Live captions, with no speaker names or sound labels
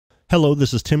Hello,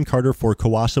 this is Tim Carter for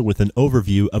Kawasa with an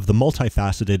overview of the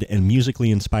multifaceted and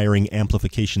musically inspiring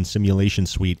amplification simulation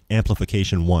suite,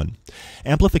 Amplification 1.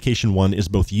 Amplification 1 is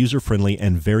both user-friendly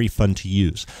and very fun to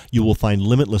use. You will find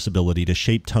limitless ability to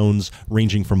shape tones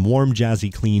ranging from warm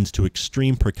jazzy cleans to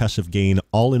extreme percussive gain,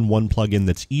 all in one plugin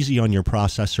that's easy on your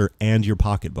processor and your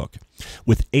pocketbook.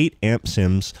 With 8 amp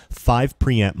sims, 5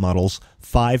 preamp models,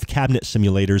 5 cabinet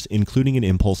simulators including an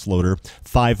impulse loader,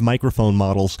 5 microphone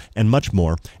models, and much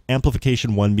more,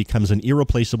 Amplification 1 becomes an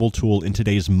irreplaceable tool in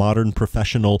today's modern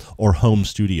professional or home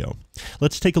studio.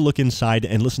 Let's take a look inside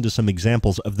and listen to some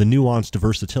examples of the nuanced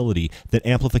versatility that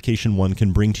Amplification 1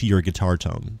 can bring to your guitar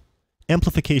tone.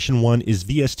 Amplification 1 is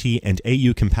VST and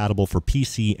AU compatible for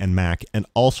PC and Mac and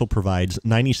also provides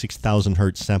 96,000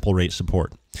 Hz sample rate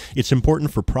support. It's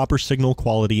important for proper signal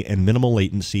quality and minimal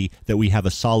latency that we have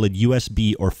a solid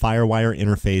USB or FireWire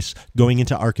interface going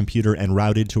into our computer and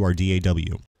routed to our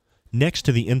DAW. Next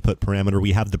to the input parameter,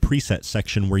 we have the preset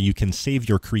section where you can save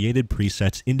your created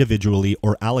presets individually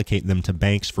or allocate them to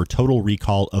banks for total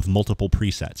recall of multiple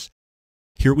presets.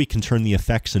 Here we can turn the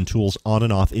effects and tools on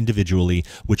and off individually,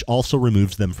 which also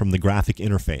removes them from the graphic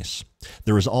interface.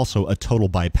 There is also a total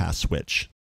bypass switch.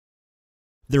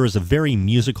 There is a very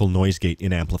musical noise gate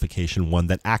in Amplification 1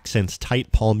 that accents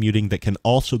tight palm muting that can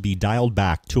also be dialed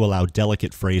back to allow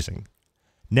delicate phrasing.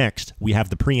 Next, we have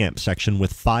the preamp section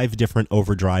with 5 different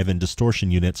overdrive and distortion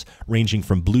units ranging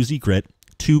from bluesy grit,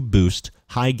 tube boost,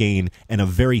 high gain, and a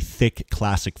very thick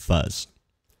classic fuzz.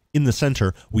 In the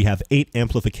center, we have 8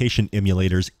 amplification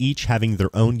emulators, each having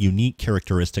their own unique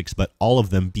characteristics, but all of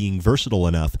them being versatile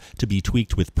enough to be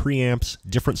tweaked with preamps,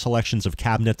 different selections of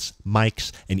cabinets,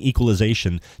 mics, and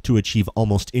equalization to achieve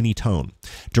almost any tone.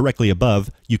 Directly above,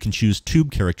 you can choose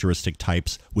tube characteristic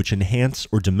types, which enhance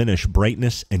or diminish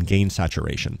brightness and gain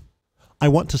saturation. I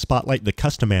want to spotlight the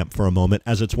Custom amp for a moment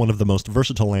as it's one of the most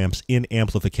versatile amps in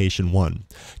Amplification 1.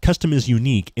 Custom is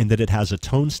unique in that it has a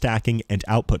tone stacking and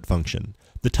output function.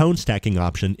 The tone stacking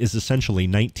option is essentially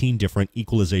 19 different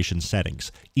equalization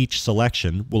settings. Each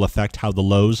selection will affect how the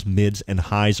lows, mids, and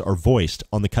highs are voiced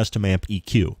on the Custom amp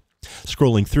EQ.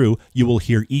 Scrolling through, you will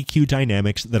hear EQ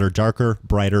dynamics that are darker,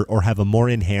 brighter, or have a more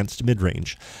enhanced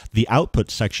mid-range. The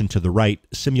output section to the right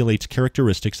simulates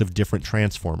characteristics of different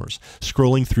transformers.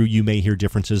 Scrolling through, you may hear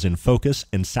differences in focus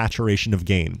and saturation of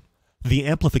gain. The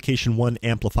Amplification 1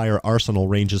 amplifier arsenal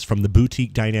ranges from the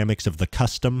boutique dynamics of the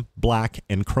custom, black,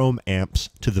 and chrome amps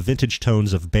to the vintage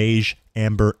tones of beige,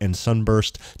 amber, and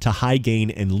sunburst to high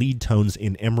gain and lead tones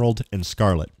in emerald and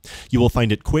scarlet. You will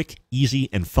find it quick, easy,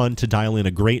 and fun to dial in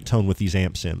a great tone with these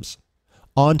amp sims.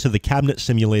 On to the cabinet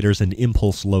simulators and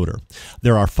impulse loader.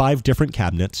 There are 5 different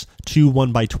cabinets, 2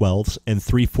 1x12s and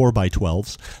 3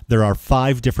 4x12s. There are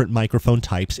 5 different microphone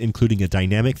types, including a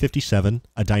dynamic 57,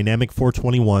 a dynamic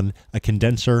 421, a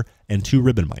condenser, and 2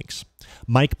 ribbon mics.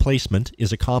 Mic placement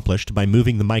is accomplished by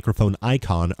moving the microphone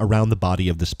icon around the body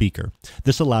of the speaker.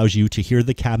 This allows you to hear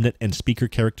the cabinet and speaker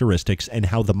characteristics and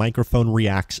how the microphone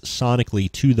reacts sonically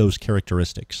to those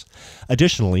characteristics.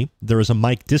 Additionally, there is a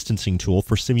mic distancing tool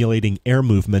for simulating air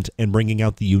movement and bringing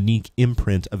out the unique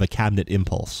imprint of a cabinet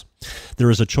impulse. There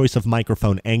is a choice of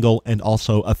microphone angle and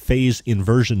also a phase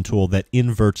inversion tool that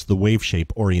inverts the wave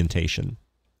shape orientation.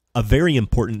 A very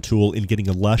important tool in getting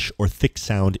a lush or thick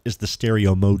sound is the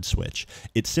stereo mode switch.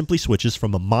 It simply switches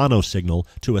from a mono signal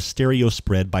to a stereo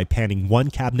spread by panning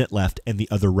one cabinet left and the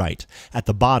other right. At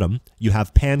the bottom, you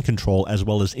have pan control as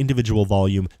well as individual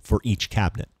volume for each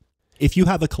cabinet. If you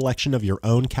have a collection of your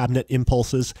own cabinet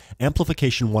impulses,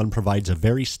 Amplification 1 provides a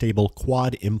very stable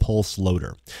quad impulse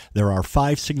loader. There are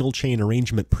 5 signal chain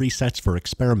arrangement presets for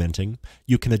experimenting.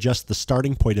 You can adjust the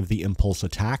starting point of the impulse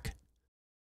attack,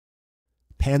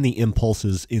 pan the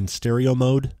impulses in stereo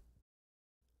mode,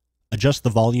 adjust the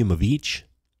volume of each,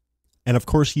 and of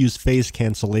course use phase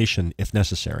cancellation if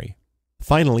necessary.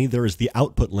 Finally, there is the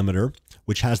output limiter,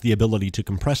 which has the ability to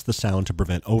compress the sound to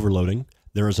prevent overloading.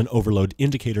 There is an overload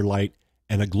indicator light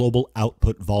and a global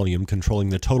output volume controlling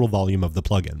the total volume of the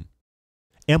plugin.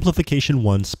 Amplification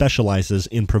 1 specializes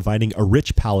in providing a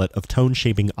rich palette of tone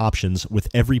shaping options with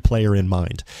every player in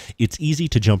mind. It's easy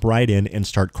to jump right in and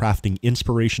start crafting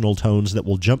inspirational tones that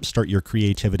will jumpstart your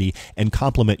creativity and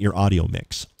complement your audio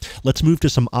mix. Let's move to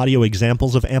some audio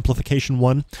examples of Amplification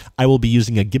 1. I will be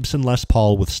using a Gibson Les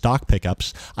Paul with stock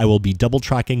pickups. I will be double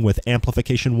tracking with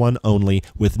Amplification 1 only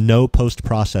with no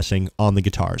post-processing on the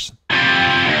guitars.